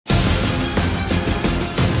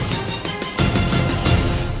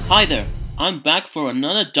Hi there, I'm back for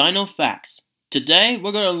another Dino Facts. Today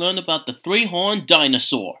we're going to learn about the three-horned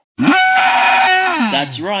dinosaur.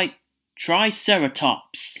 That's right,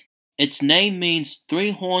 Triceratops. Its name means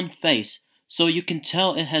three-horned face, so you can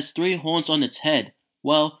tell it has three horns on its head.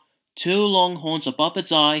 Well, two long horns above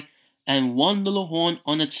its eye and one little horn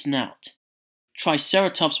on its snout.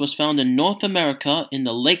 Triceratops was found in North America in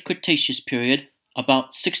the late Cretaceous period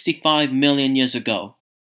about 65 million years ago.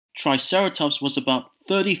 Triceratops was about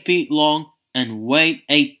 30 feet long and weighed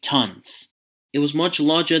 8 tons. It was much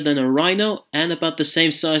larger than a rhino and about the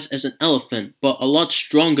same size as an elephant, but a lot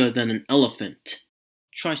stronger than an elephant.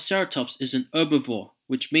 Triceratops is an herbivore,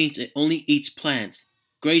 which means it only eats plants,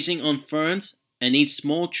 grazing on ferns, and eats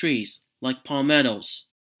small trees, like palmettos.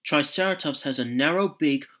 Triceratops has a narrow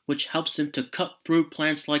beak which helps him to cut through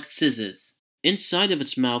plants like scissors. Inside of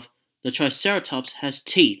its mouth, the Triceratops has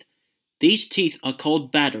teeth. These teeth are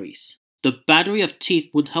called batteries. The battery of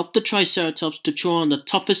teeth would help the Triceratops to chew on the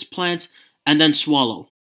toughest plants and then swallow.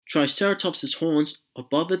 Triceratops' horns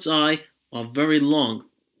above its eye are very long,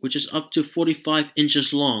 which is up to 45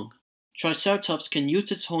 inches long. Triceratops can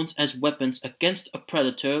use its horns as weapons against a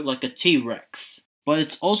predator like a T-Rex. But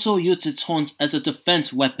it's also used its horns as a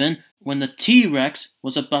defense weapon when the T-Rex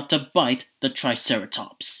was about to bite the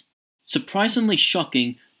Triceratops. Surprisingly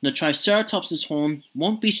shocking, the Triceratops' horn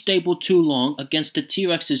won't be stable too long against the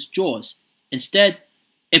T-Rex's jaws. Instead,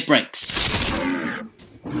 it breaks.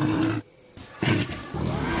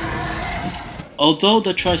 Although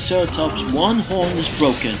the Triceratops' one horn is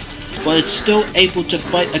broken, but it's still able to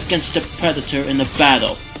fight against the predator in a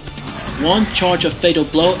battle. One charge of fatal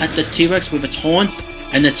blow at the T-Rex with its horn,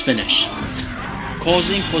 and it's finished,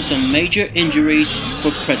 causing for some major injuries for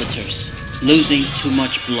predators, losing too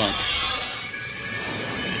much blood.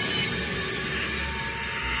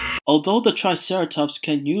 Although the Triceratops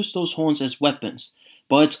can use those horns as weapons,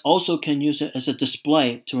 but it also can use it as a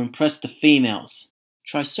display to impress the females.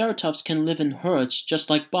 Triceratops can live in herds just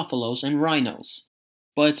like buffaloes and rhinos.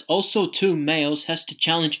 But it's also two males has to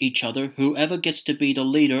challenge each other whoever gets to be the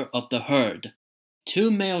leader of the herd. Two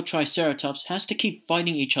male Triceratops has to keep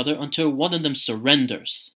fighting each other until one of them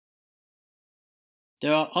surrenders.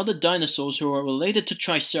 There are other dinosaurs who are related to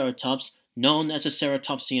Triceratops known as the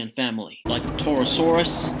Ceratopsian family, like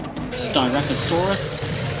Torosaurus, Styracosaurus,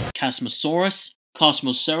 Chasmosaurus,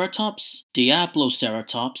 Cosmoceratops,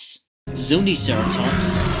 Diabloceratops,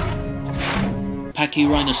 Zuniceratops,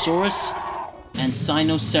 Pachyrhinosaurus, and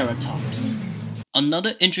Sinoceratops.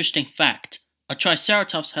 Another interesting fact, a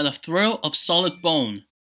Triceratops had a thrill of solid bone.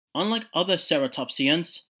 Unlike other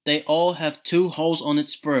ceratopsians, they all have two holes on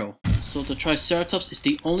its frill, so the Triceratops is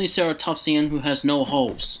the only ceratopsian who has no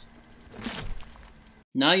holes.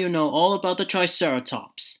 Now you know all about the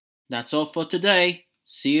Triceratops. That's all for today.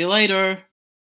 See you later!